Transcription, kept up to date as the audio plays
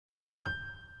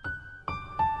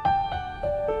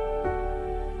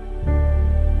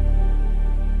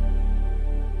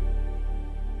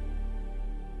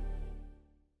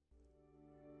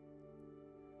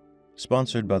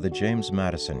sponsored by the James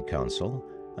Madison Council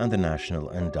and the National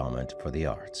Endowment for the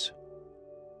Arts.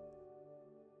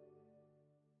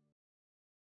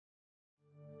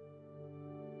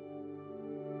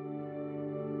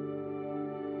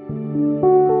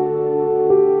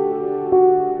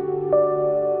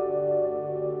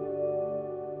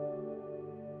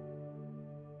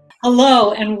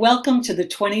 Hello, and welcome to the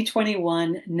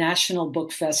 2021 National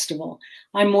Book Festival.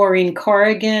 I'm Maureen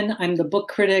Corrigan. I'm the book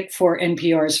critic for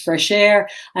NPR's Fresh Air.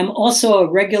 I'm also a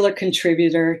regular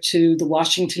contributor to the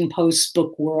Washington Post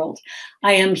Book World.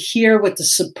 I am here with the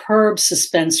superb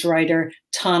suspense writer,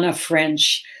 Tana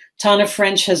French. Tana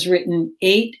French has written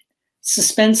 8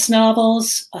 suspense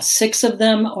novels. 6 of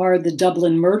them are the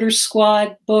Dublin Murder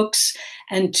Squad books,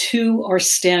 and 2 are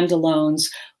standalones.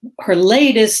 Her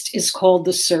latest is called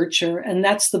The Searcher, and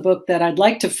that's the book that I'd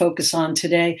like to focus on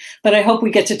today, but I hope we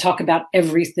get to talk about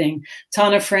everything.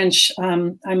 Tana French,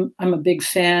 I'm a big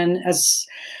fan, as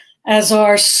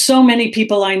are so many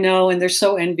people I know, and they're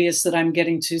so envious that I'm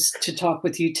getting to talk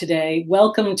with you today.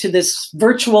 Welcome to this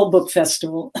virtual book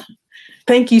festival.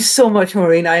 Thank you so much,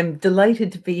 Maureen. I'm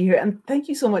delighted to be here. And thank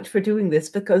you so much for doing this,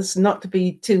 because not to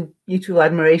be too mutual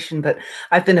admiration, but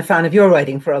I've been a fan of your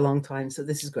writing for a long time. So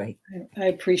this is great. I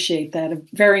appreciate that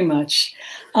very much.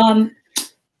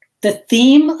 The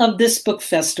theme of this book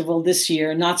festival this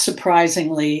year, not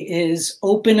surprisingly, is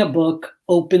Open a Book,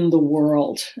 Open the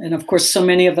World. And of course, so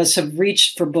many of us have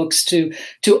reached for books to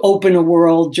open a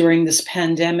world during this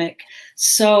pandemic.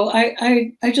 So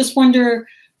I just wonder,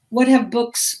 what have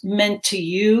books meant to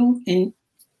you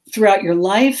throughout your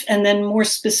life? And then more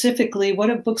specifically, what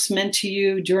have books meant to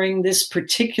you during this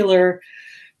peculiar,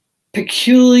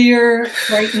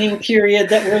 frightening period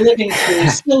that we're living through,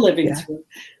 still living through?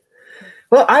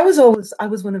 Well, I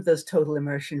was one of those total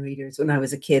immersion readers when I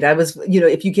was a kid. I was,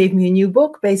 if you gave me a new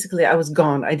book, basically I was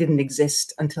gone. I didn't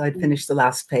exist until I'd finished the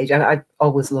last page. I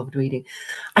always loved reading.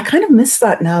 I kind of miss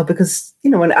that now because,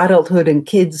 when adulthood and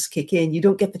kids kick in, you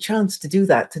don't get the chance to do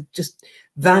that, to just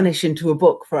vanish into a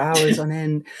book for hours on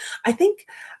end. I think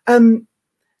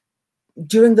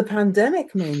during the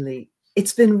pandemic, mainly,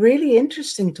 it's been really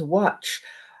interesting to watch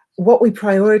what we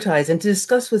prioritize and to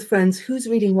discuss with friends who's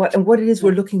reading what and what it is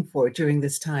we're looking for during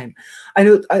this time. I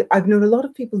know I've known a lot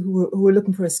of people who were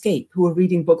looking for escape, who were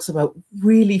reading books about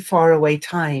really far away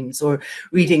times, or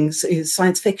reading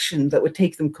science fiction that would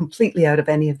take them completely out of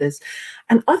any of this.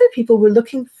 And other people were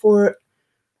looking for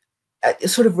a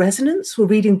sort of resonance, were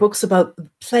reading books about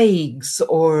plagues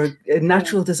or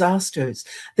natural disasters.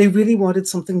 They really wanted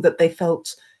something that they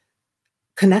felt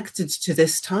connected to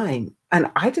this time.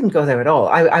 And I didn't go there at all.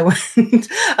 I went,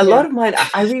 a lot of mine,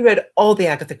 I reread all the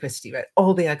Agatha Christie,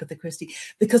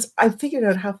 because I figured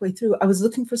out halfway through, I was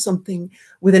looking for something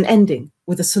with an ending,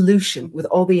 with a solution, with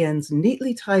all the ends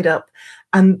neatly tied up,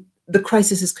 and the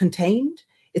crisis is contained,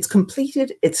 it's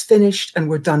completed, it's finished, and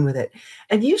we're done with it.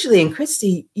 And usually in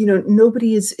Christie,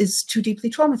 nobody is too deeply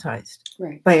traumatized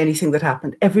by anything that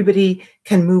happened. Everybody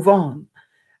can move on.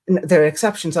 There are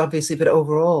exceptions, obviously, but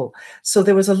overall. So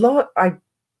there was a lot. I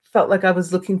felt like I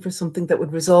was looking for something that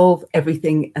would resolve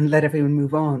everything and let everyone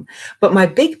move on. But my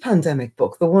big pandemic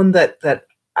book, the one that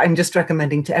I'm just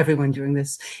recommending to everyone during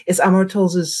this, is Amor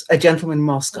Towles's A Gentleman in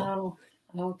Moscow.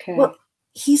 Oh, okay. Well,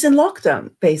 he's in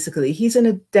lockdown, basically. He's in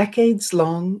a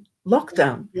decades-long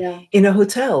lockdown in a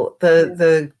hotel.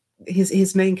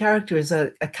 His main character is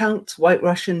a Count, White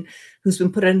Russian, who's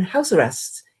been put in house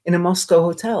arrest in a Moscow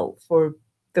hotel for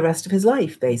the rest of his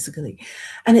life, basically.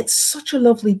 And it's such a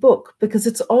lovely book because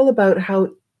it's all about how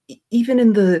even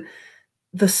in the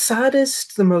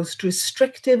saddest, the most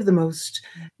restrictive, the most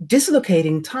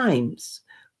dislocating times,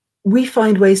 we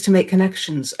find ways to make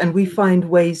connections, and we find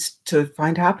ways to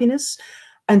find happiness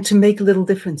and to make little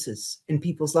differences in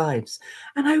people's lives.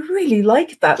 And I really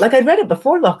liked that. Like, I'd read it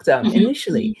before lockdown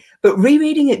initially, but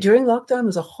rereading it during lockdown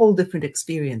was a whole different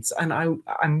experience. And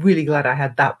I'm really glad I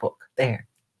had that book there.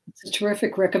 It's a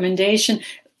terrific recommendation.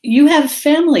 You have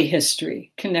family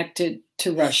history connected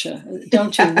to Russia,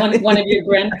 don't you? One of your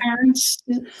grandparents?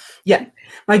 Yeah,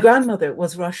 my grandmother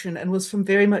was Russian and was from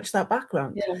very much that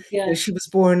background. She was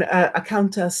born a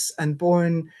countess and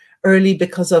born early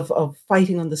because of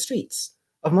fighting on the streets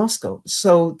of Moscow.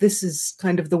 So this is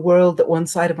kind of the world that one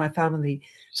side of my family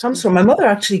comes from. My mother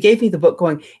actually gave me the book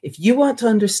going, if you want to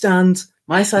understand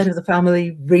my side of the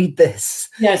family, read this.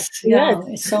 Yes,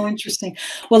 it's so interesting.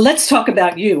 Well, let's talk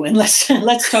about you, and let's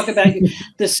talk about you,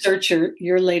 The Searcher,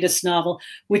 your latest novel,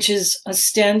 which is a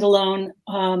standalone.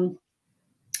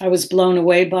 I was blown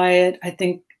away by it. I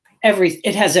think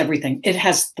it has everything. It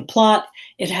has the plot.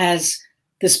 It has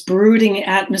this brooding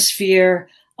atmosphere.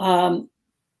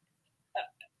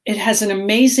 it has an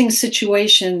amazing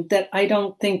situation that I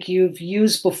don't think you've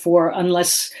used before,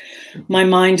 unless my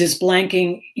mind is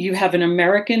blanking. You have an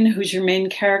American who's your main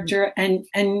character, and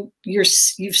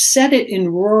you've set it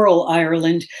in rural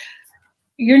Ireland.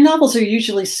 Your novels are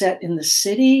usually set in the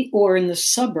city or in the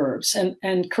suburbs,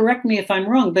 and correct me if I'm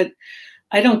wrong, but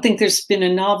I don't think there's been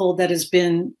a novel that has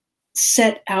been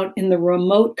set out in the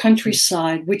remote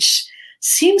countryside, which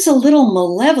seems a little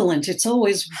malevolent. It's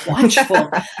always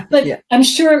watchful. But yeah. I'm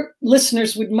sure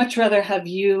listeners would much rather have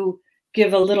you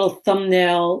give a little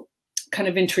thumbnail kind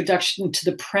of introduction to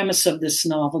the premise of this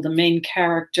novel, the main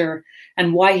character,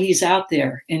 and why he's out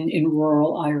there in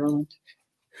rural Ireland.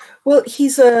 Well,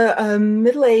 he's a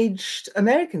middle-aged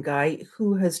American guy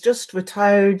who has just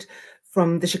retired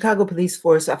from the Chicago police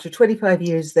force after 25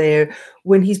 years there,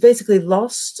 when he's basically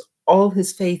lost all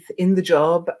his faith in the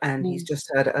job, and he's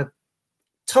just had a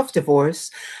tough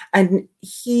divorce, and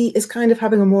he is kind of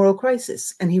having a moral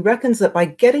crisis. And he reckons that by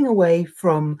getting away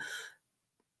from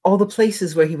all the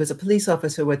places where he was a police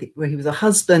officer, where he was a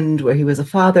husband, where he was a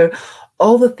father,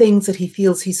 all the things that he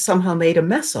feels he's somehow made a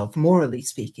mess of, morally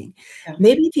speaking,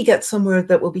 maybe if he gets somewhere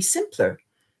that will be simpler,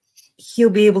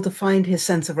 he'll be able to find his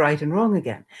sense of right and wrong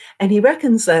again. And he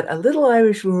reckons that a little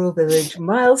Irish rural village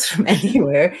miles from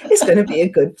anywhere is going to be a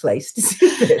good place to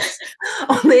do this.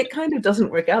 Only it kind of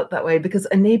doesn't work out that way, because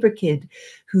a neighbor kid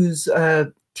whose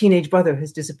teenage brother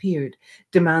has disappeared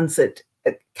demands that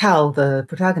Cal, the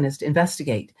protagonist,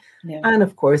 investigate. Yeah. And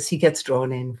of course, he gets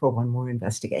drawn in for one more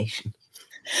investigation.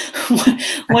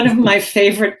 One of my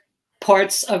favorite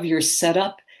parts of your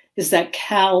setup is that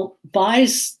Cal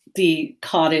buys the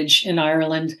cottage in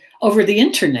Ireland over the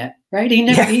internet, right? He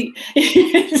never,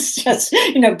 it's just,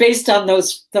 based on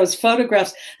those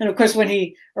photographs. And of course, when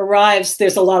he arrives,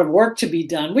 there's a lot of work to be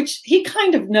done, which he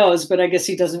kind of knows, but I guess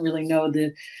he doesn't really know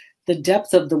the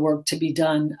depth of the work to be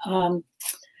done.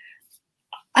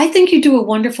 I think you do a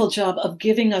wonderful job of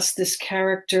giving us this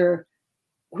character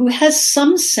who has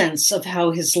some sense of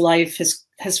how his life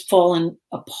has fallen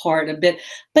apart a bit,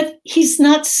 but he's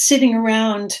not sitting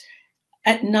around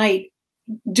at night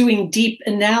doing deep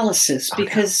analysis,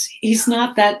 because he's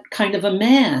not that kind of a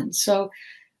man. So,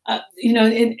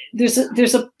 there's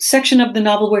a section of the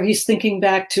novel where he's thinking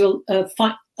back to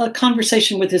a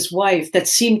conversation with his wife that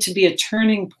seemed to be a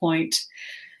turning point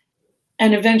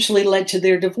and eventually led to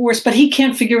their divorce, but he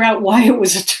can't figure out why it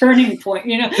was a turning point,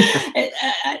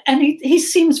 and he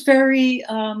seems very,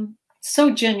 so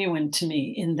genuine to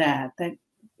me in that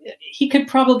he could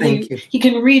probably, he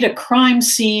can read a crime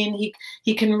scene,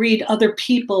 he can read other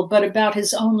people, but about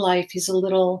his own life, he's a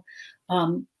little,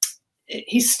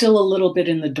 he's still a little bit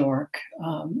in the dark.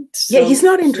 Yeah, he's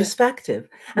not introspective.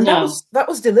 And that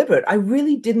was deliberate. I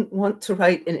really didn't want to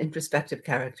write an introspective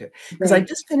character, because I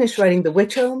just finished writing The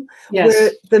Witch Home, where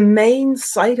the main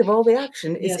site of all the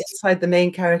action is inside the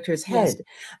main character's head.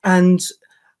 And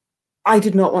I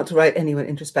did not want to write anyone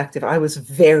introspective. I was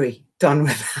very done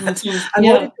with that. I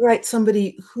wanted to write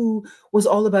somebody who was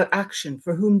all about action,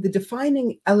 for whom the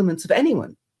defining elements of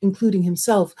anyone, including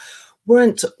himself,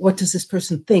 weren't what does this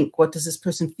person think, what does this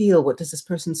person feel, what does this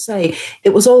person say.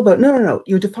 It was all about, no,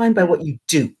 you're defined by what you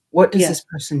do. What does this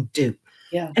person do?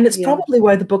 Yeah. And it's probably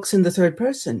why the book's in the third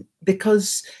person,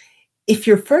 because if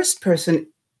you're first person,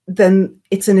 then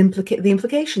it's the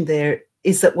implication there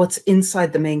is that what's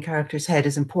inside the main character's head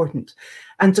is important.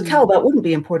 And to Cal, that wouldn't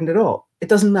be important at all. It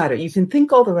doesn't matter. You can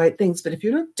think all the right things, but if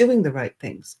you're not doing the right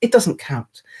things, it doesn't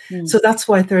count. So that's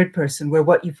why third person, where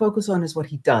what you focus on is what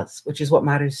he does, which is what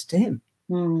matters to him.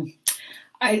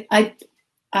 I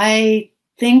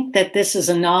think that this is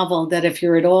a novel that if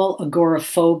you're at all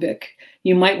agoraphobic,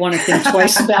 you might want to think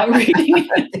twice about reading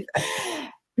it.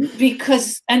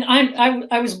 Because, and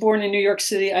I was born in New York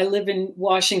City. I live in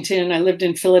Washington. I lived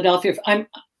in Philadelphia.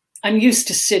 I'm used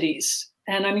to cities,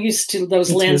 and I'm used to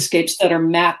those landscapes that are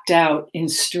mapped out in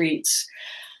streets.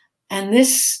 And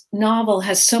this novel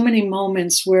has so many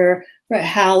moments where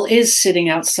Hal is sitting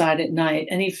outside at night,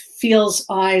 and he feels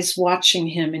eyes watching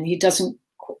him, and he doesn't.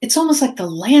 It's almost like the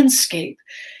landscape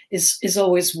is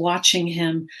always watching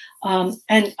him,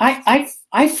 and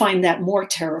I find that more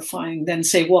terrifying than,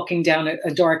 say, walking down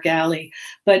a dark alley,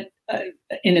 but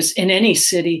in any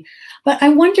city. But I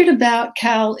wondered about,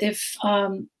 Cal, if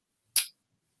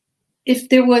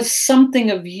there was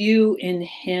something of you in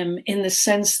him, in the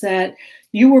sense that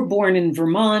you were born in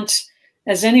Vermont.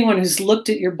 As anyone who's looked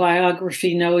at your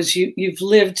biography knows, you've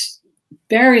lived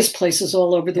various places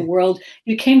all over the world.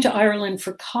 You came to Ireland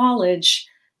for college,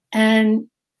 and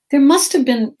there must have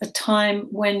been a time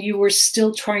when you were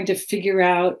still trying to figure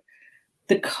out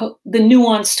the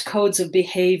nuanced codes of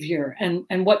behavior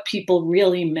and what people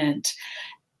really meant.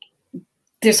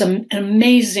 there's an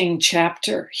amazing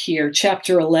chapter here,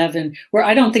 chapter 11, where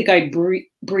I don't think I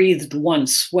breathed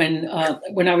once when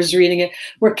I was reading it,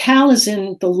 where Cal is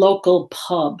in the local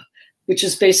pub, which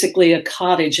is basically a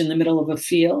cottage in the middle of a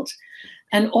field.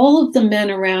 And all of the men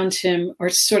around him are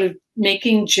sort of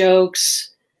making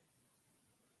jokes,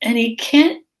 and he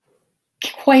can't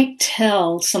quite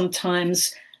tell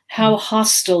sometimes how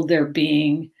hostile they're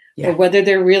being, or whether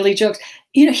they're really jokes.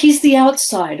 You know, he's the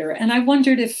outsider. And I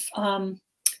wondered if,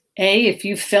 if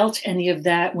you felt any of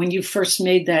that when you first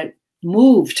made that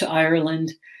move to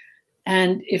Ireland,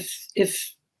 and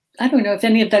if I don't know if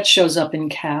any of that shows up in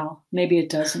Cal. Maybe it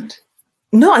doesn't.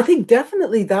 No, I think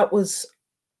definitely that was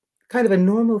kind of a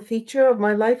normal feature of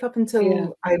my life up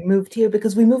until I moved here,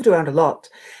 because we moved around a lot.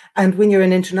 And when you're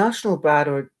an international grad,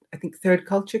 or I think third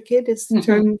culture kid is the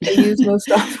term they use most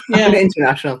often, an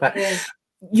international grad.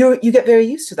 You get very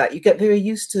used to that. You get very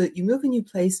used to, you move a new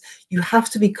place, you have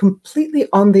to be completely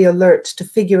on the alert to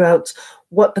figure out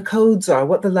what the codes are,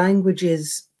 what the language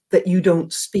is that you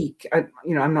don't speak.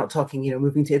 I'm not talking,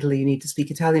 moving to Italy, you need to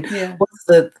speak Italian. What's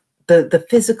the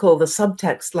physical, the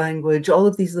subtext language, all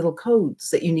of these little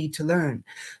codes that you need to learn.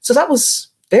 So that was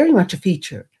very much a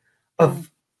feature of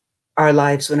our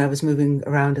lives when I was moving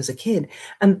around as a kid.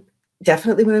 And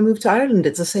definitely when I moved to Ireland,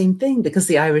 it's the same thing, because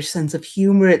the Irish sense of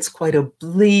humor, it's quite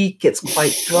oblique, it's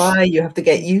quite dry, you have to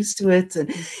get used to it.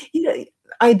 And,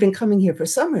 I'd been coming here for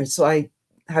summers, so I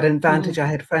had an advantage, I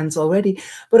had friends already.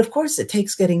 But of course, it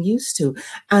takes getting used to.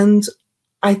 And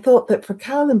I thought that for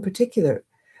Cal in particular,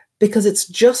 because it's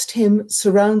just him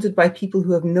surrounded by people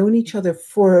who have known each other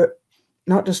for,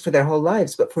 not just for their whole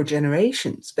lives, but for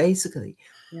generations, basically.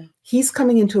 He's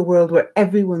coming into a world where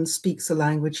everyone speaks a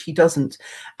language he doesn't,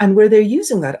 and where they're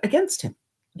using that against him.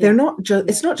 They're not just,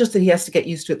 it's not just that he has to get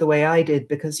used to it the way I did,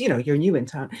 because, you're new in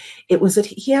town. It was that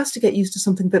he has to get used to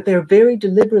something that they're very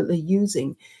deliberately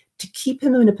using to keep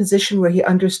him in a position where he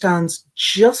understands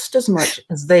just as much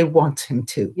as they want him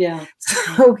to.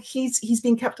 So he's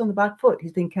being kept on the back foot.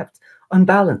 He's being kept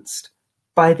unbalanced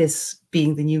by this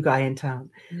being the new guy in town.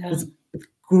 With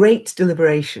great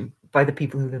deliberation by the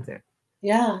people who live there.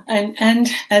 And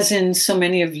as in so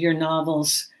many of your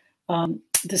novels,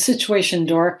 the situation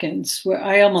darkens, where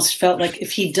I almost felt like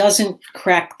if he doesn't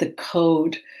crack the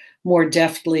code more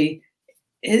deftly,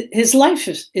 his life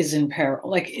is in peril.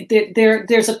 Like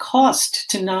there's a cost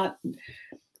to not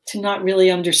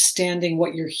really understanding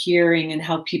what you're hearing and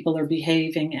how people are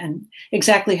behaving and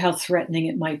exactly how threatening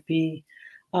it might be.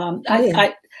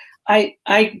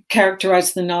 I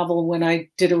characterized the novel when I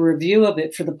did a review of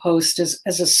it for the Post as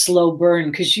a slow burn,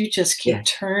 because you just keep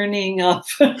turning up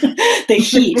the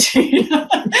heat,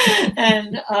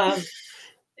 and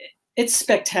it's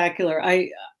spectacular. I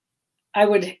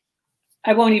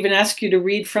won't even ask you to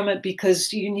read from it,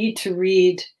 because you need to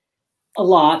read a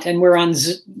lot, and we're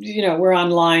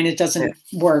online. It doesn't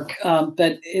work,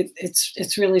 but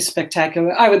it's really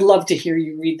spectacular. I would love to hear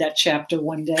you read that chapter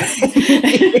one day.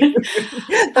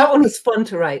 That one was fun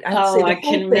to write. I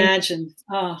can imagine.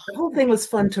 The whole thing was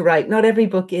fun to write. Not every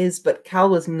book is, but Cal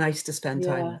was nice to spend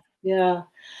time with.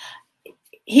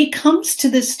 He comes to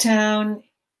this town.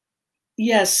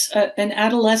 Yes, an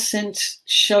adolescent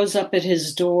shows up at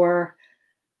his door,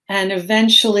 and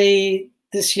eventually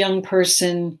this young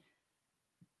person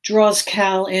draws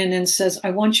Cal in and says, I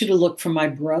want you to look for my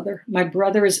brother. My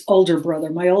older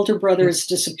brother. My older brother has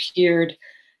disappeared,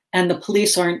 and the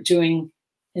police aren't doing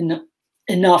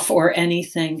enough or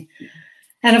anything.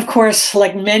 And of course,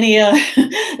 like many a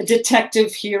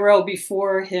detective hero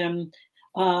before him,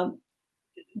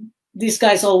 these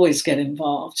guys always get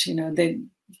involved.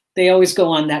 They always go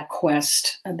on that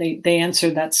quest, and they answer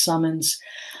that summons.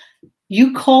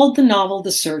 You called the novel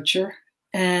The Searcher,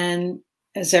 and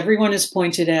as everyone has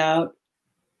pointed out,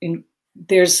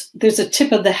 there's a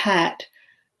tip of the hat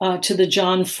to the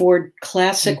John Ford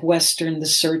classic Western, The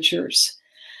Searchers.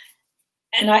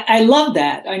 And I love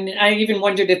that. I even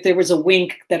wondered if there was a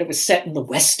wink that it was set in the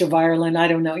west of Ireland. I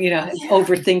don't know,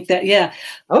 overthink that.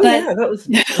 That was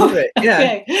it.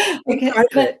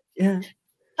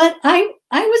 But I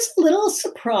was a little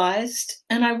surprised,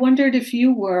 and I wondered if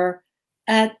you were,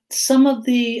 at some of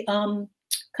the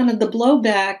kind of the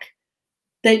blowback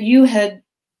that you had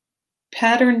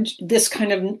patterned this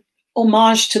kind of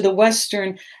homage to the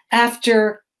Western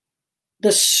after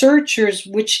The Searchers,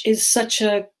 which is such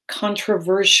a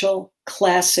controversial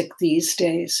classic these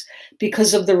days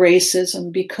because of the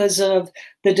racism, because of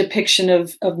the depiction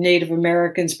of Native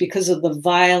Americans, because of the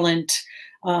violent,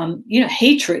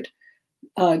 hatred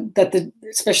that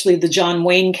especially the John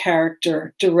Wayne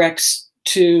character directs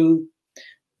to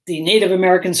the Native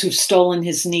Americans who've stolen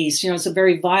his niece. It's a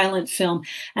very violent film.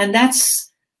 And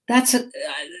that's that's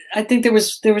I think there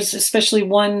was especially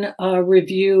one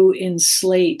review in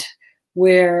Slate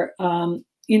where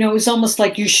you know, it was almost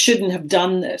like you shouldn't have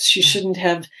done this. You shouldn't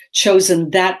have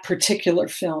chosen that particular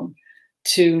film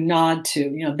to nod to.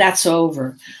 You know, that's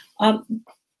over.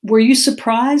 Were you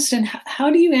surprised? And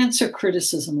how do you answer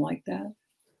criticism like that?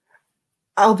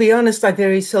 I'll be honest, I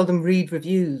very seldom read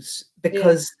reviews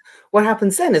because what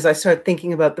happens then is I start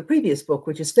thinking about the previous book,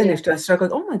 which is finished. And I start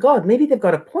going, oh my God, maybe they've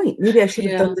got a point. Maybe I should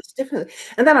have done this differently.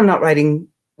 And then I'm not writing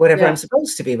whatever I'm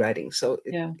supposed to be writing. So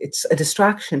it's a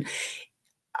distraction.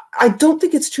 I don't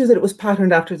think it's true that it was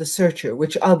patterned after The Searcher,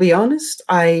 which I'll be honest,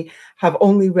 I have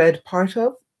only read part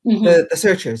of. The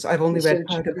Searchers, I've only read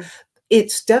part of.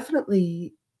 It's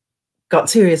definitely got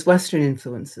serious Western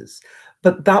influences,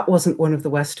 but that wasn't one of the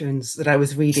Westerns that I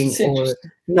was reading or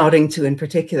nodding to in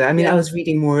particular. I mean, I was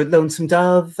reading more Lonesome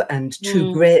Dove and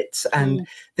True Grit and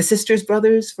The Sisters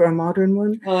Brothers for a modern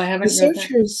one. Oh, I haven't The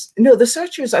Searchers, no, The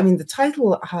Searchers, I mean, the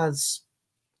title has,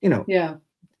 you know,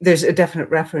 there's a definite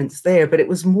reference there, but it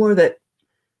was more that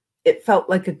it felt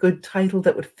like a good title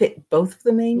that would fit both of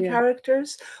the main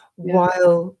characters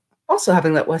while also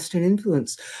having that Western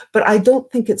influence. But I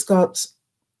don't think it's got,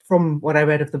 from what I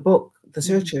read of the book, The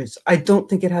Searchers, I don't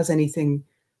think it has anything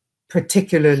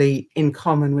particularly in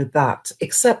common with that,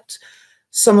 except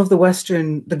some of the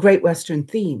great Western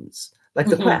themes, like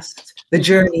the quest, the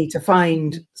journey to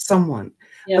find someone.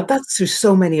 But that's through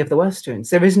so many of the Westerns.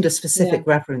 There isn't a specific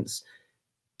reference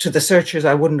to The Searchers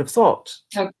I wouldn't have thought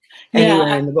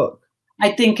anywhere in the book.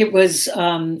 I think it was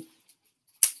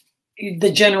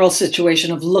the general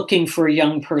situation of looking for a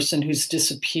young person who's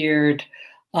disappeared,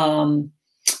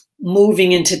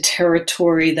 moving into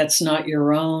territory that's not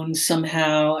your own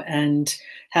somehow, and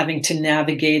having to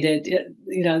navigate it.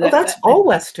 You know, that's all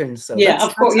Westerns, though. Yeah,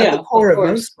 of course. Yeah, the core of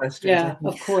most Westerns. Yeah,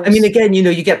 of course. I mean, again, you know,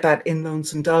 you get that in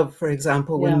Lonesome Dove, for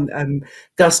example, when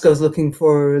Gus goes looking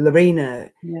for Lorena,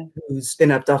 who's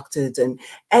been abducted, and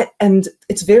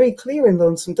it's very clear in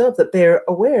Lonesome Dove that they're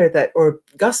aware that, or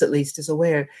Gus at least is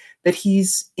aware that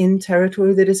he's in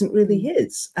territory that isn't really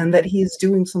his, and that he is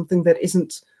doing something that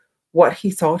isn't what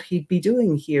he thought he'd be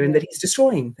doing here, and that he's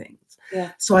destroying things.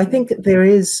 So I think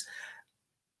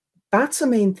that's a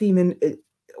main theme in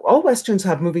all Westerns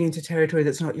have moving into territory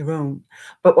that's not your own.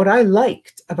 But what I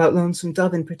liked about Lonesome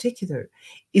Dove in particular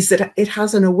is that it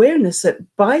has an awareness that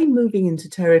by moving into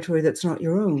territory that's not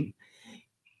your own,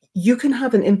 you can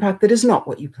have an impact that is not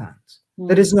what you planned,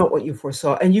 that is not what you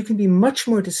foresaw, and you can be much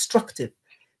more destructive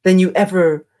than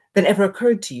ever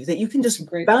occurred to you, that you can just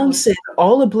bounce in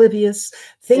all oblivious,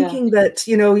 thinking that,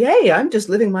 you know, hey, I'm just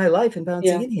living my life and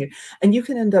bouncing in here. And you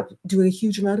can end up doing a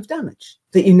huge amount of damage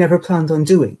that you never planned on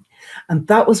doing. And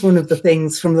that was one of the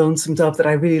things from Lonesome Dove that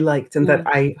I really liked and that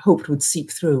I hoped would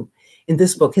seep through in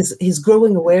this book, his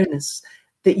growing awareness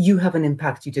that you have an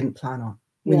impact you didn't plan on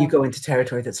when you go into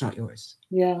territory that's not yours.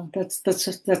 Yeah, that's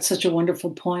such a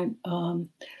wonderful point.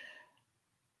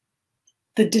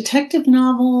 The detective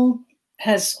novel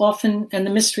has often, and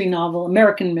the mystery novel,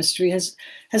 American mystery, has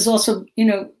also, you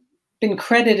know, been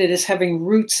credited as having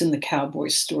roots in the cowboy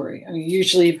story. I mean,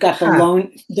 usually you've got the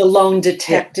lone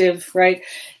detective, right?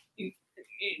 You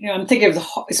know, I'm thinking of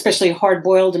especially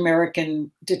hard-boiled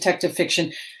American detective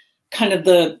fiction, kind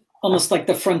of almost like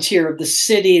the frontier of the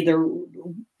city, the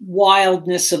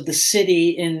wildness of the city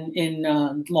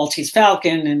in Maltese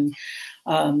Falcon, and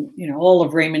you know, all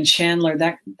of Raymond Chandler,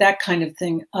 that kind of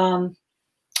thing.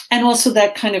 And also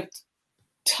that kind of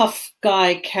tough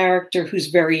guy character who's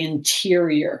very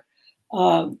interior.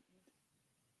 I'm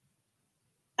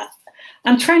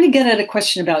trying to get at a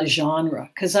question about genre,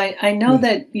 because I know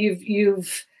that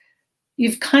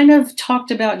you've kind of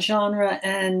talked about genre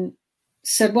and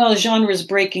said, well, genre is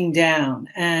breaking down.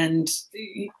 And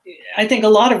I think a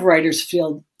lot of writers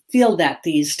feel that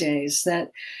these days,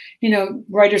 that, you know,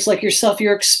 writers like yourself,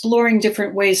 you're exploring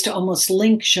different ways to almost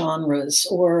link genres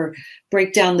or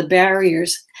break down the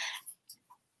barriers.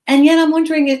 And yet I'm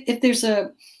wondering if there's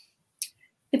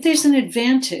an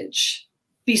advantage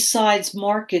besides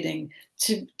marketing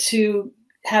to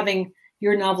having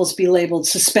your novels be labeled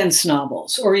suspense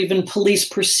novels or even police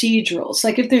procedurals.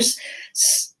 Like, if there's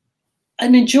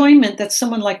an enjoyment that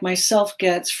someone like myself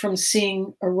gets from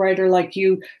seeing a writer like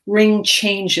you ring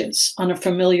changes on a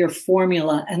familiar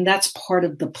formula, and that's part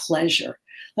of the pleasure.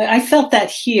 Like, I felt that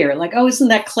here, like, oh, isn't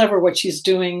that clever what she's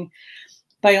doing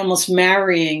by almost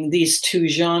marrying these two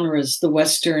genres, the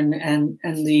Western and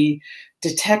the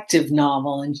detective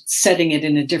novel, and setting it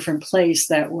in a different place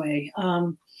that way.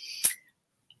 I'm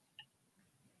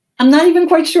not even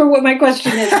quite sure what my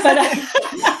question is, but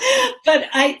But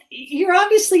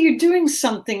you're doing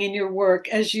something in your work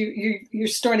as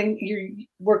you're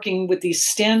working with these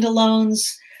standalones.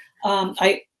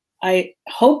 I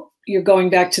hope you're going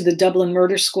back to the Dublin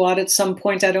Murder Squad at some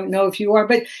point. I don't know if you are,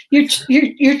 but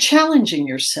you're challenging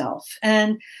yourself.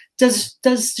 And does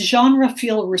genre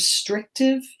feel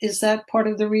restrictive? Is that part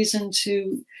of the reason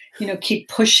to, keep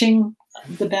pushing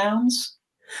the bounds?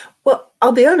 Well,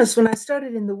 I'll be honest, when I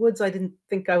started in the woods, I didn't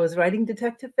think I was writing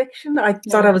detective fiction. I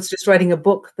thought I was just writing a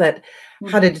book that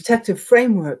had a detective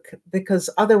framework, because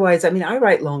otherwise, I mean, I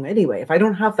write long anyway. If I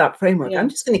don't have that framework, I'm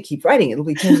just going to keep writing. It'll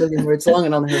be 10 million words long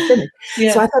and I'll never finish.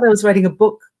 So I thought I was writing a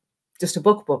book, just a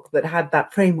book that had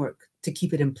that framework to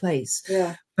keep it in place.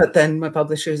 But then my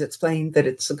publishers explained that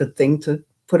it's a good thing to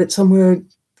put it somewhere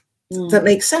that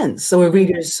makes sense, so our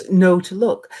readers know to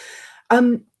look.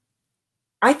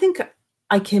 I think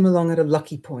I came along at a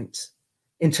lucky point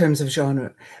in terms of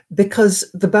genre, because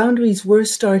the boundaries were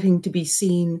starting to be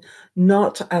seen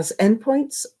not as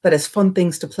endpoints, but as fun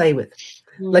things to play with.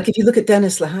 Like if you look at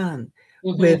Dennis Lehane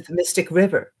with Mystic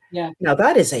River, now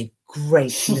that is a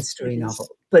great mystery novel,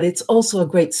 but it's also a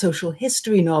great social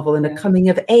history novel and a coming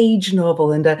of age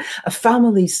novel and a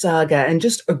family saga, and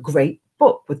just a great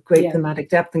book with great thematic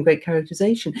depth and great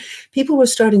characterization. People were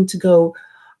starting to go,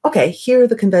 okay, here are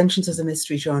the conventions as a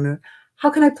mystery genre.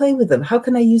 How can I play with them? How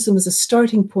can I use them as a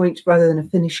starting point rather than a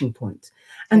finishing point?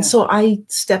 And so I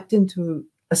stepped into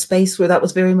a space where that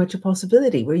was very much a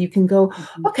possibility, where you can go,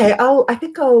 okay, I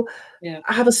think I'll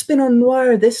have a spin on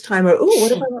noir this time, or, oh,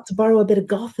 what if I want to borrow a bit of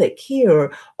Gothic here?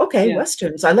 Or, okay,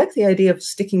 Westerns. I like the idea of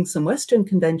sticking some Western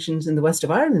conventions in the west of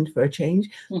Ireland for a change.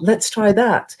 Let's try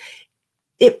that.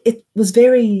 It was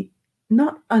very,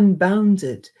 not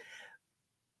unbounded,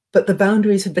 but the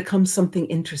boundaries had become something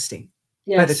interesting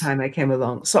by the time I came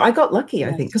along. So I got lucky,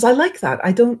 I think, because I like that.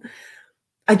 I don't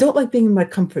like being in my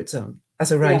comfort zone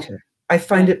as a writer. I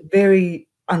find it very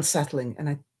unsettling, and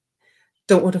I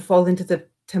don't want to fall into the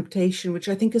temptation, which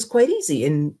I think is quite easy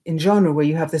in genre, where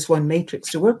you have this one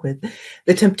matrix to work with,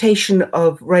 the temptation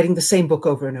of writing the same book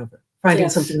over and over, finding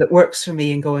something that works for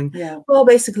me and going, well, I'll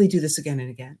basically do this again and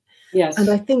again. And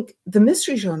I think the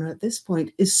mystery genre at this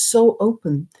point is so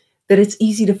open that it's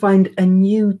easy to find a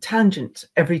new tangent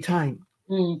every time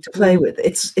to play with.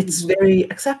 It's very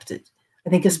accepted. I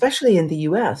think especially in the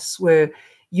US, where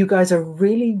you guys are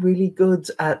really, really good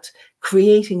at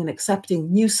creating and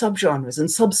accepting new subgenres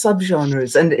and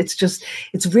sub-subgenres. And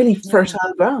it's really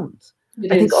fertile ground.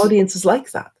 I think audiences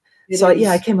like that. So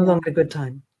I came along at a good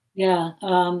time.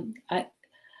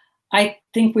 I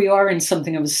think we are in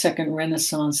something of a second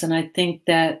renaissance. And I think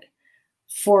that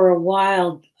for a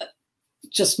while,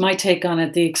 just my take on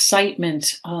it, the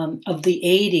excitement of the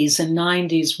 80s and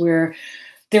 90s, where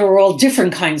there were all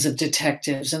different kinds of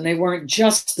detectives, and they weren't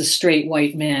just the straight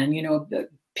white man,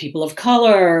 people of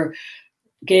color,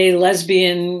 gay,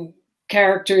 lesbian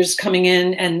characters coming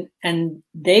in, and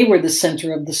they were the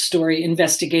center of the story,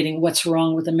 investigating what's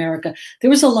wrong with America. There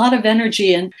was a lot of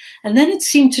energy, and then it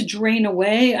seemed to drain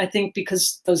away, I think,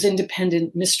 because those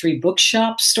independent mystery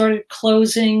bookshops started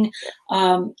closing.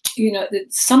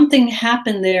 Something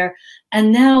happened there,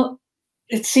 and now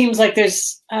it seems like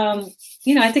there's,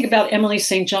 I think about Emily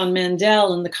St. John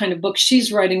Mandel and the kind of books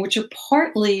she's writing, which are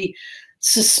partly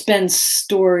suspense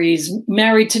stories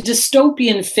married to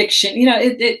dystopian fiction.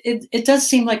 It does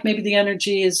seem like maybe the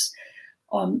energy is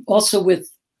also with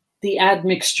the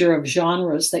admixture of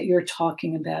genres that you're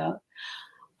talking about.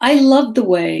 I love the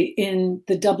way in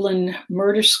the Dublin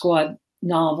Murder Squad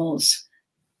novels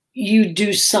you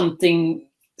do something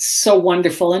so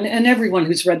wonderful, and everyone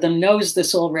who's read them knows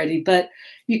this already, but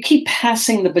you keep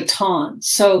passing the baton.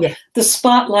 So the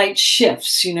spotlight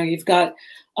shifts. You've got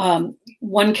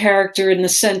one character in the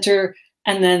center,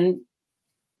 and then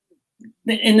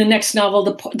in the next novel,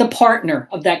 the partner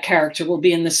of that character will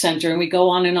be in the center, and we go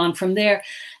on and on from there.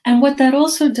 And what that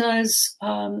also does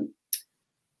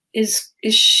is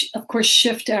of course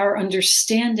shift our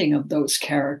understanding of those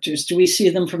characters. Do we see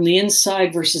them from the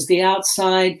inside versus the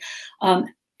outside?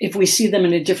 If we see them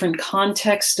in a different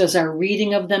context, does our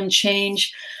reading of them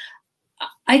change?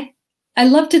 I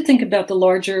love to think about the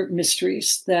larger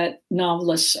mysteries that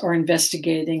novelists are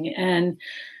investigating, and,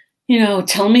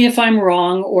 tell me if I'm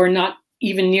wrong or not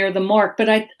even near the mark.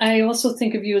 But I also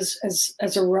think of you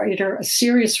as a writer, a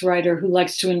serious writer who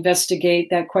likes to investigate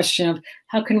that question of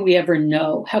how can we ever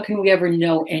know? How can we ever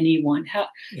know anyone?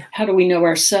 How do we know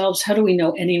ourselves? How do we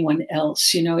know anyone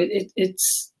else?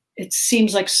 It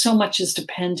seems like so much is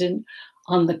dependent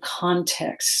on the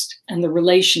context and the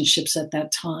relationships at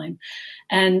that time.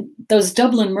 And those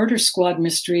Dublin Murder Squad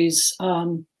mysteries,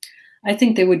 I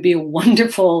think they would be a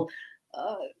wonderful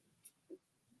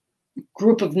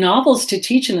group of novels to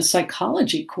teach in a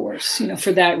psychology course, you know,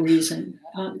 for that reason.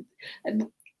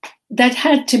 That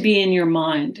had to be in your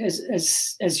mind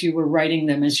as you were writing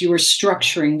them, as you were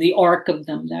structuring the arc of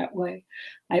them that way.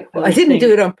 I didn't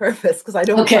do it on purpose because I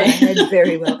don't plan ahead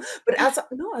very well. But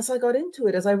as I got into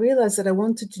it, as I realized that I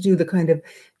wanted to do the kind of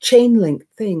chain link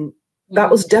thing,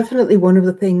 that was definitely one of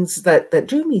the things that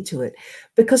drew me to it.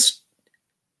 Because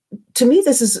to me,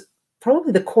 this is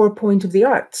probably the core point of the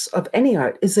arts, of any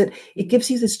art, is that it gives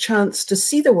you this chance to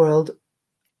see the world,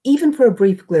 even for a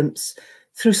brief glimpse,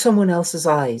 through someone else's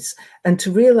eyes, and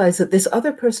to realize that this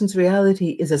other person's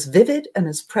reality is as vivid and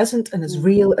as present and as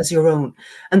real as your own,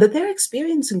 and that they're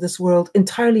experiencing this world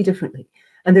entirely differently,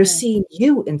 and they're seeing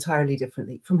you entirely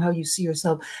differently from how you see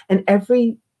yourself. And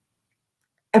every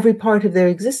part of their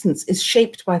existence is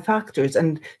shaped by factors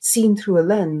and seen through a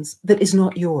lens that is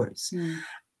not yours.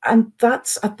 And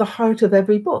that's at the heart of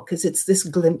every book, is it's this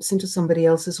glimpse into somebody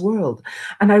else's world.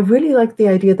 And I really like the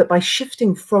idea that by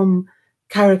shifting from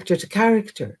character to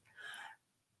character,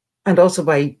 and also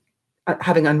by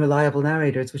having unreliable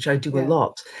narrators, which I do a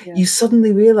lot, you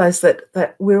suddenly realize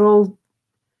that we're all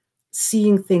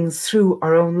seeing things through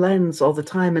our own lens all the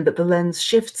time, and that the lens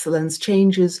shifts, the lens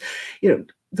changes. You know,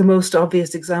 the most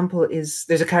obvious example is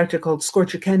there's a character called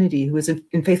Scorcher Kennedy, who is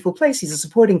in Faithful Place. He's a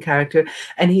supporting character,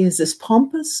 and he is this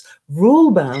pompous,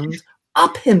 rule-bound,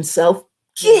 up himself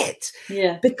kid,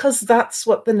 because that's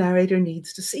what the narrator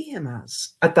needs to see him as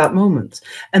at that moment.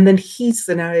 And then he's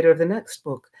the narrator of the next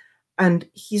book, and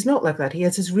he's not like that. He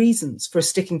has his reasons for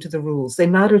sticking to the rules. They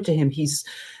matter to him. He's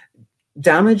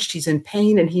damaged, he's in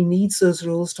pain, and he needs those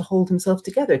rules to hold himself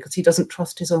together because he doesn't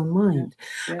trust his own mind.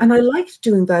 And I liked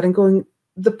doing that and going,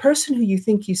 the person who you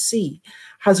think you see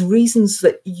has reasons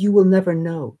that you will never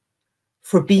know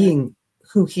for being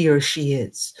who he or she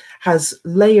is, has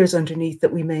layers underneath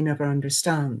that we may never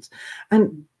understand.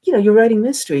 And, you know, you're writing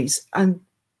mysteries, and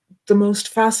the most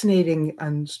fascinating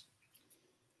and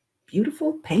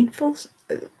beautiful, painful,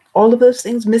 all of those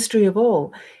things, mystery of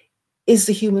all, is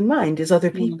the human mind, is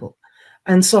other people.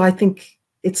 And so I think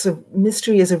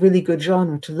mystery is a really good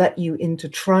genre to let you into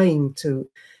trying to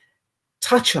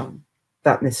touch on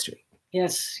that mystery.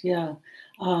 Yes, yeah.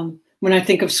 When I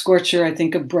think of Scorcher, I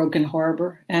think of Broken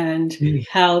Harbor, and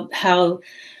how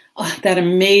that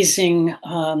amazing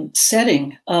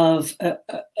setting of a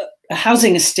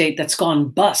housing estate that's gone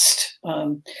bust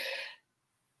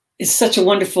is such a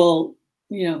wonderful,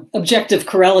 you know, objective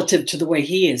correlative to the way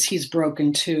he is. He's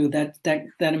broken too.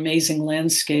 That amazing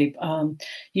landscape.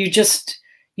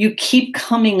 You keep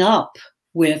coming up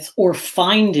with or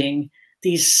finding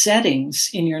these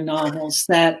settings in your novels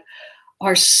that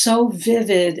are so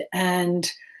vivid,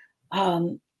 and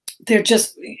they're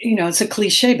just, you know, it's a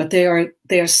cliche, but they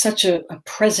are such a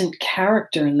present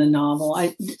character in the novel.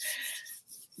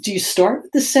 Do you start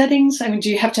with the settings? I mean, do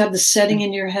you have to have the setting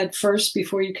in your head first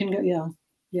before you can go? Yeah.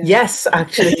 Yes,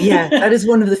 actually, that is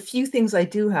one of the few things I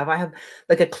do have. I have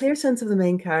like a clear sense of the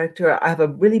main character. I have a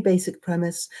really basic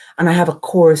premise, and I have a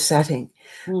core setting.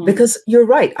 Because you're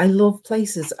right, I love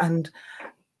places, and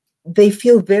they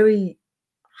feel very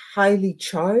highly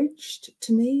charged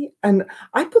to me. And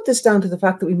I put this down to the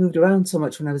fact that we moved around so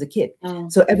much when I was a kid.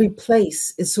 So every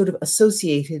place is sort of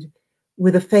associated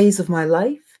with a phase of my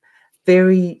life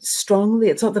very strongly.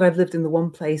 It's not that I've lived in the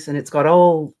one place and it's got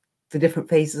all the different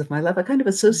phases of my life. I kind of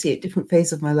associate different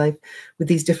phases of my life with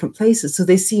these different places. So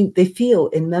they feel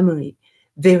in memory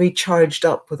very charged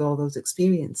up with all those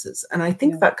experiences. And I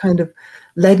think that kind of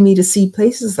led me to see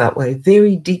places that way,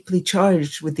 very deeply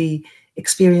charged with the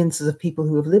experiences of people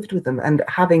who have lived with them, and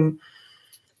having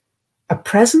a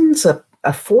presence,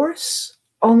 a force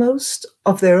almost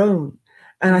of their own.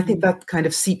 And I think that kind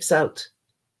of seeps out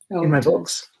in my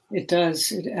books. It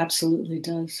does. It absolutely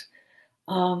does.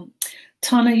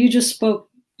 Tana, you just spoke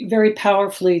very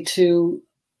powerfully to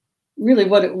really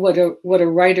what a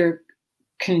writer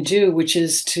can do, which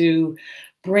is to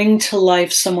bring to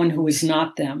life someone who is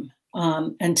not them,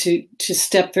 and to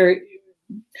step very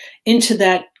into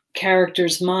that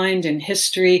character's mind and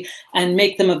history and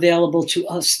make them available to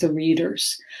us, the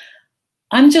readers.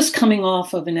 I'm just coming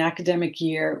off of an academic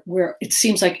year where it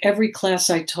seems like every class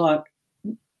I taught,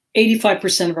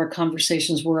 85% of our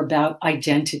conversations were about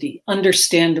identity,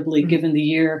 understandably, given the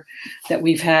year that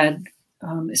we've had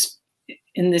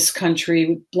in this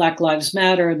country, Black Lives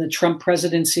Matter, the Trump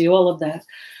presidency, all of that.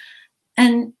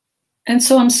 And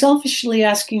so I'm selfishly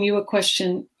asking you a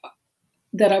question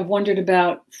that I've wondered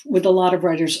about with a lot of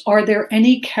writers. Are there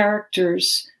any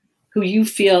characters who you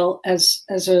feel as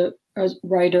a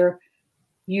writer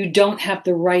you don't have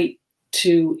the right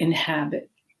to inhabit?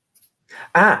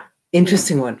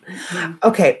 Interesting one.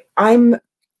 Okay, I'm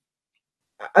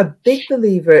a big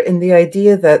believer in the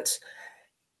idea that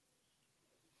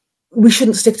we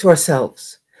shouldn't stick to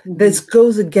ourselves. This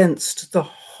goes against the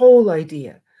whole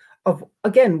idea of,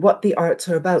 again, what the arts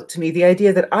are about to me. The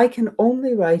idea that I can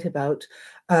only write about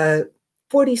a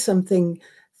 40-something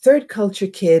third culture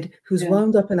kid who's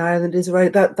wound up in Ireland is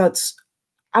right. That's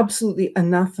absolutely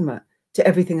anathema to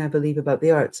everything I believe about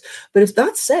the arts. But if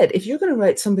that's said, if you're going to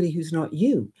write somebody who's not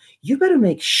you, you better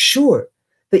make sure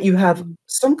that you have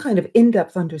some kind of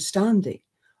in-depth understanding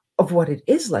of what it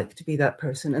is like to be that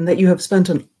person, and that you have spent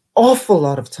an awful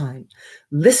lot of time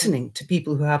listening to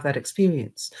people who have that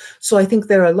experience. So I think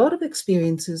there are a lot of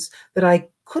experiences that I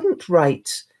couldn't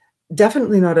write,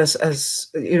 definitely not as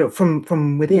you know,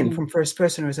 from within, from first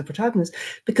person or as a protagonist,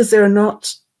 because there are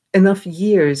not enough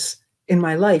years in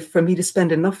my life for me to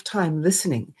spend enough time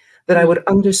listening that I would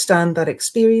understand that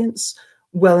experience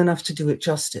well enough to do it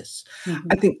justice.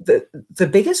 I think the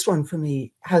biggest one for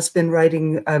me has been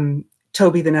writing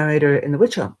Toby, the narrator in The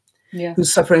Witch Hunt,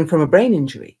 who's suffering from a brain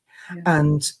injury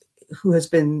and who has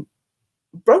been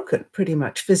broken pretty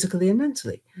much physically and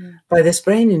mentally by this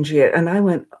brain injury. And I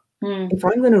went, if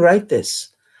I'm going to write this,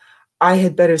 I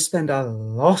had better spend a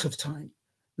lot of time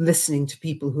listening to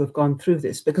people who have gone through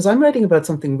this, because I'm writing about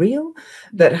something real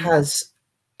that has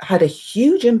had a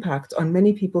huge impact on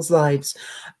many people's lives,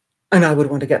 and I would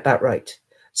want to get that right.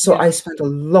 So I spent a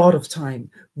lot of time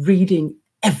reading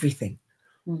everything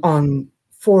on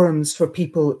forums for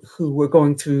people who were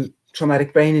going through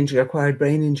traumatic brain injury, acquired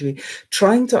brain injury,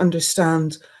 trying to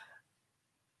understand.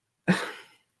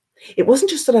 It wasn't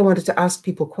just that I wanted to ask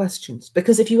people questions,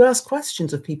 because if you ask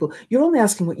questions of people, you're only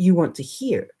asking what you want to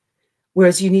hear,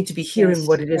 whereas you need to be hearing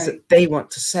what it is that they want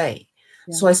to say.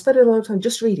 So I spent a lot of time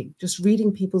just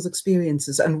reading people's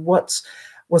experiences and what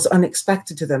was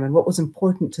unexpected to them and what was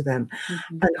important to them,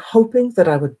 and hoping that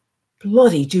I would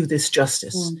bloody do this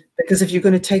justice. Because if you're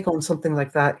going to take on something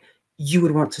like that, you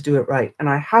would want to do it right. And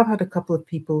I have had a couple of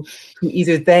people who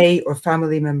either they or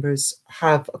family members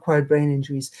have acquired brain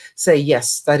injuries say,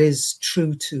 yes, that is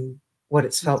true to what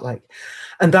it's felt like.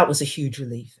 And that was a huge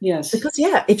relief. Yes. Because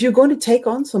if you're going to take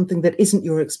on something that isn't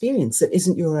your experience, that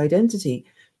isn't your identity,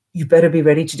 you better be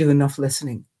ready to do enough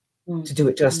listening to do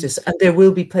it justice. And there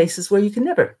will be places where you can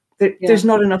never, there's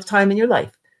not enough time in your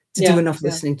life to do enough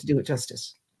listening to do it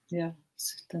justice. Yeah,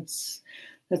 that's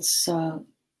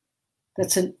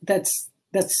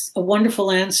a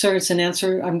wonderful answer. It's an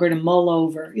answer I'm going to mull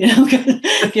over, you know,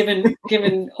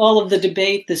 given all of the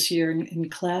debate this year in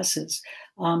classes.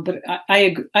 But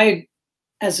I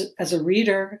as a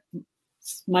reader,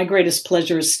 my greatest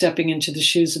pleasure is stepping into the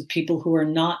shoes of people who are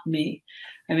not me.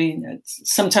 I mean,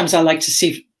 sometimes I like to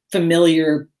see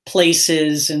familiar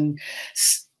places and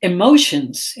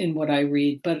emotions in what I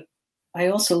read, but I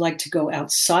also like to go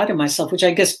outside of myself, which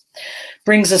I guess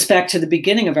brings us back to the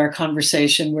beginning of our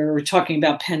conversation, where we're talking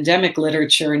about pandemic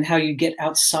literature and how you get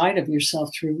outside of yourself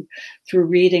through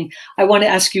reading. I want to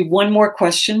ask you one more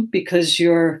question, because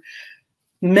your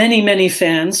many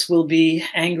fans will be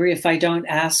angry if I don't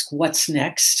ask what's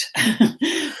next.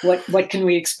 What can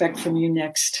we expect from you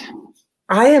next?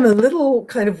 I am a little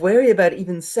kind of wary about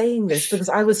even saying this, because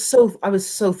I was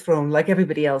so thrown, like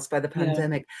everybody else, by the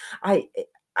pandemic.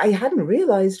 I hadn't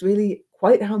realized really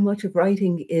quite how much of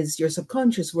writing is your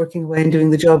subconscious working away and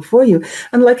doing the job for you.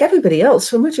 And like everybody else,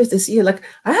 for much of this year, like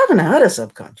I haven't had a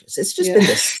subconscious. It's just been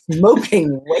this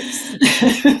smoking waste.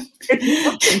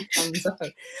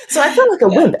 So I felt like a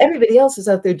wimp. Everybody else is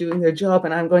out there doing their job,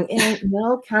 and I'm going,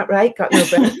 no, can't write, got no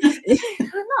brain.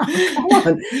 Come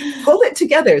on, pull it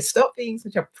together. Stop being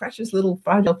such a precious little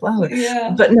fragile flower.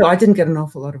 But no, I didn't get an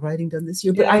awful lot of writing done this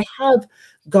year, but I have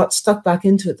got stuck back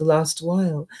into it the last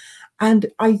while. And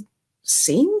I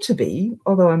seem to be,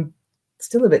 although I'm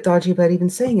still a bit dodgy about even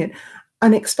saying it,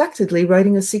 unexpectedly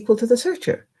writing a sequel to The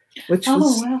Searcher, which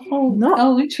was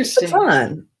not interesting. the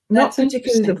plan. Not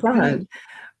particularly the plan.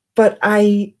 But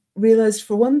I realized,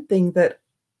 for one thing, that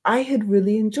I had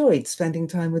really enjoyed spending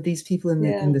time with these people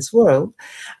in this world.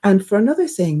 And for another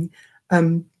thing,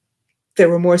 there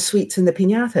were more sweets in the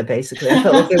piñata, basically. I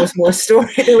felt like there was more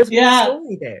story. There was more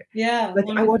story there. Yeah. Like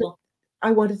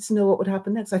I wanted to know what would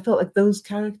happen next. I felt like those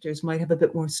characters might have a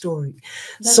bit more story.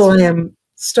 So I am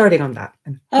starting on that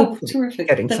and terrific.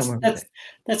 Getting somewhere with it.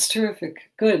 That's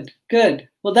terrific. Good.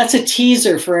 Well, that's a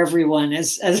teaser for everyone.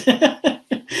 As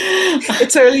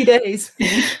It's early days.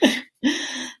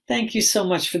 Thank you so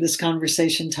much for this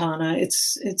conversation, Tana.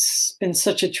 It's been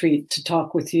such a treat to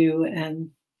talk with you, and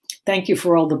thank you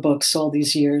for all the books all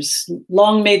these years.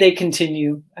 Long may they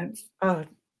continue.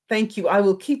 Thank you. I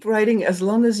will keep writing as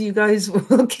long as you guys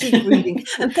will keep reading.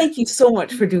 And thank you so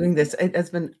much for doing this. It has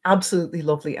been absolutely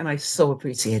lovely, and I so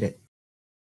appreciate it.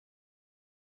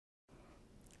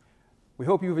 We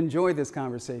hope you've enjoyed this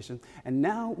conversation, and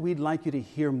now we'd like you to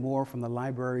hear more from the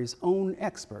library's own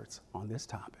experts on this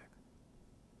topic.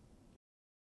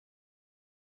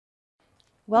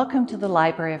 Welcome to the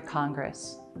Library of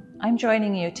Congress. I'm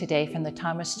joining you today from the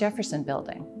Thomas Jefferson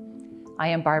Building. I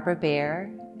am Barbara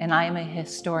Bair, and I am a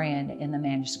historian in the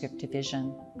Manuscript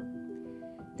Division.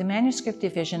 The Manuscript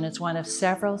Division is one of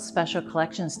several special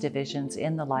collections divisions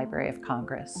in the Library of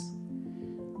Congress.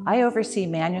 I oversee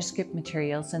manuscript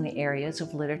materials in the areas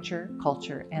of literature,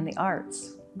 culture, and the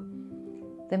arts.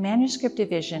 The Manuscript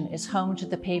Division is home to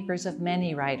the papers of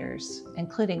many writers,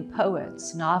 including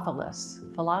poets, novelists,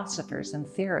 philosophers, and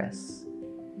theorists.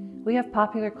 We have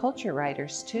popular culture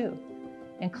writers too,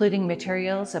 including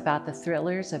materials about the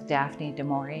thrillers of Daphne du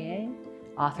Maurier,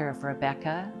 author of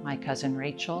Rebecca, My Cousin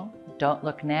Rachel, Don't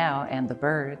Look Now, and The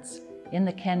Birds, in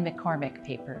the Ken McCormick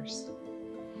papers,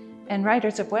 and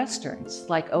writers of westerns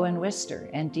like Owen Wister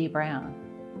and Dee Brown.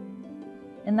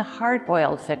 In the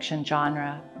hard-boiled fiction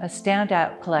genre, a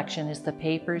standout collection is the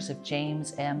papers of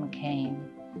James M. Cain.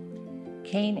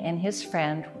 Cain and his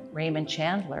friend Raymond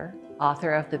Chandler,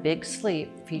 author of The Big Sleep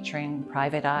featuring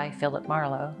Private Eye Philip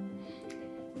Marlowe,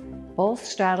 both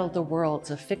straddled the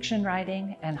worlds of fiction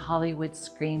writing and Hollywood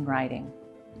screenwriting.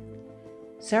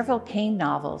 Several Cain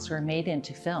novels were made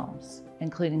into films,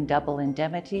 including Double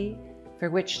Indemnity, for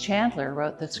which Chandler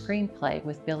wrote the screenplay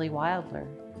with Billy Wilder,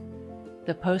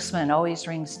 The Postman Always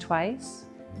Rings Twice,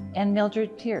 and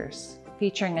Mildred Pierce,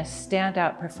 featuring a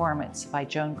standout performance by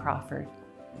Joan Crawford.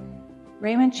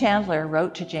 Raymond Chandler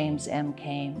wrote to James M.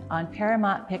 Cain on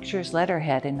Paramount Pictures'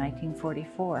 letterhead in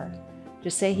 1944 to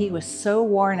say he was so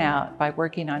worn out by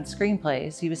working on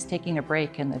screenplays he was taking a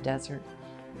break in the desert.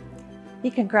 He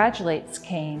congratulates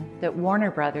Cain that Warner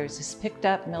Brothers has picked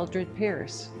up Mildred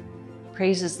Pierce,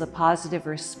 praises the positive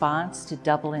response to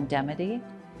Double Indemnity,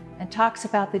 and talks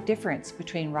about the difference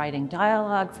between writing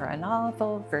dialogue for a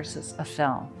novel versus a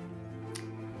film.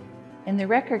 In the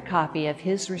record copy of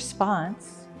his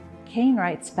response, Cain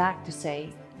writes back to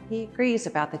say he agrees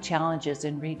about the challenges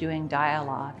in redoing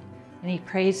dialogue, and he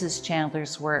praises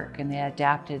Chandler's work in the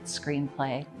adapted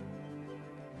screenplay.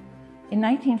 In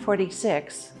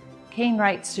 1946, Cain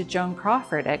writes to Joan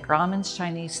Crawford at Grauman's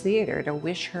Chinese Theater to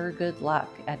wish her good luck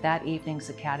at that evening's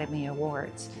Academy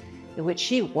Awards, in which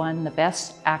she won the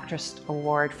Best Actress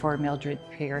Award for Mildred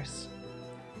Pierce.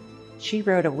 She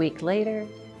wrote a week later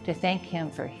to thank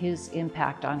him for his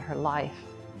impact on her life.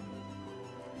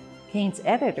 Cain's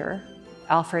editor,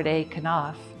 Alfred A.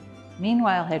 Knopf,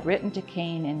 meanwhile had written to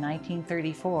Cain in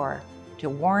 1934 to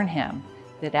warn him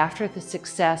that after the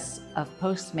success of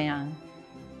Postman,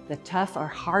 the tough or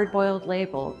hard-boiled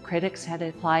label critics had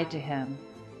applied to him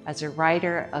as a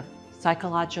writer of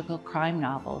psychological crime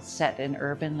novels set in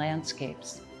urban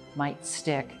landscapes might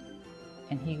stick.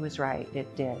 And he was right,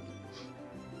 it did.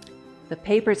 The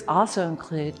papers also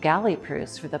include galley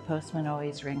proofs for The Postman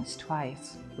Always Rings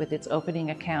Twice, with its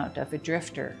opening account of a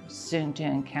drifter soon to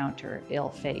encounter ill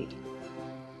fate.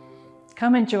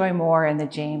 Come enjoy more in the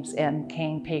James M.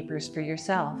 Cain papers for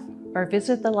yourself, or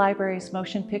visit the library's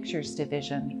Motion Pictures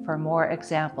Division for more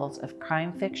examples of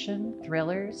crime fiction,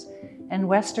 thrillers, and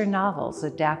Western novels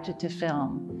adapted to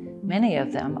film, many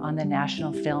of them on the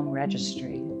National Film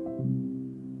Registry.